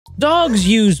Dogs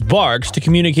use barks to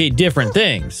communicate different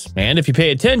things, and if you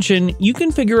pay attention, you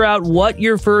can figure out what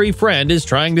your furry friend is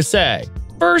trying to say.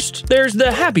 First, there's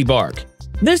the happy bark.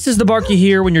 This is the bark you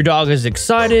hear when your dog is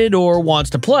excited or wants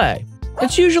to play.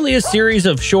 It's usually a series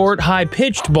of short,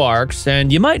 high-pitched barks,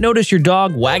 and you might notice your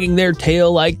dog wagging their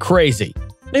tail like crazy.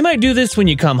 They might do this when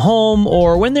you come home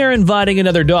or when they're inviting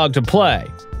another dog to play.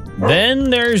 Then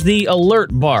there's the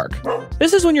alert bark.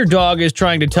 This is when your dog is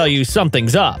trying to tell you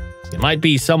something's up. It might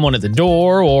be someone at the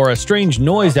door or a strange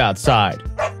noise outside.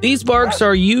 These barks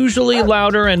are usually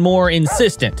louder and more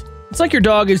insistent. It's like your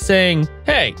dog is saying,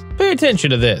 "Hey, pay attention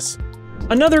to this."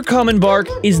 Another common bark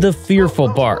is the fearful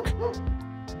bark.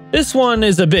 This one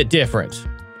is a bit different.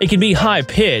 It can be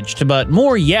high-pitched but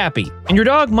more yappy, and your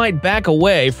dog might back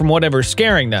away from whatever's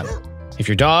scaring them. If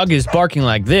your dog is barking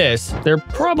like this, they're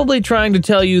probably trying to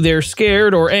tell you they're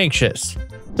scared or anxious.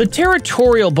 The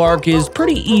territorial bark is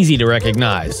pretty easy to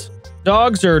recognize.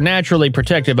 Dogs are naturally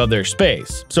protective of their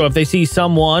space, so if they see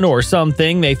someone or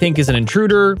something they think is an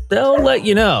intruder, they'll let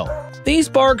you know. These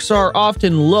barks are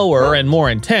often lower and more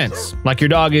intense, like your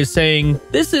dog is saying,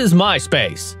 "This is my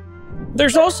space."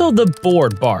 There's also the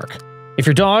bored bark. If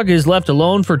your dog is left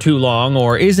alone for too long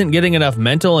or isn't getting enough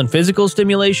mental and physical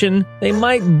stimulation, they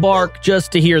might bark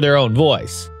just to hear their own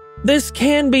voice. This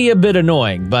can be a bit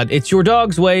annoying, but it's your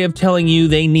dog's way of telling you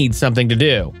they need something to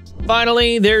do.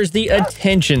 Finally, there's the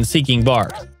attention-seeking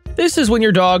bark. This is when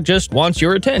your dog just wants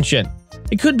your attention.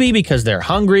 It could be because they're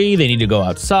hungry, they need to go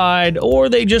outside, or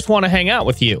they just want to hang out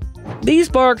with you. These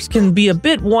barks can be a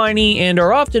bit whiny and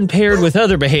are often paired with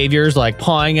other behaviors like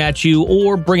pawing at you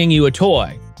or bringing you a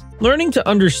toy. Learning to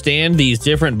understand these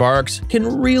different barks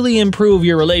can really improve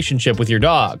your relationship with your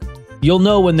dog. You'll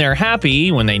know when they're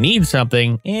happy, when they need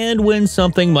something, and when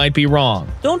something might be wrong.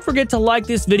 Don't forget to like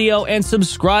this video and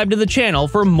subscribe to the channel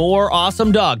for more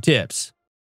awesome dog tips.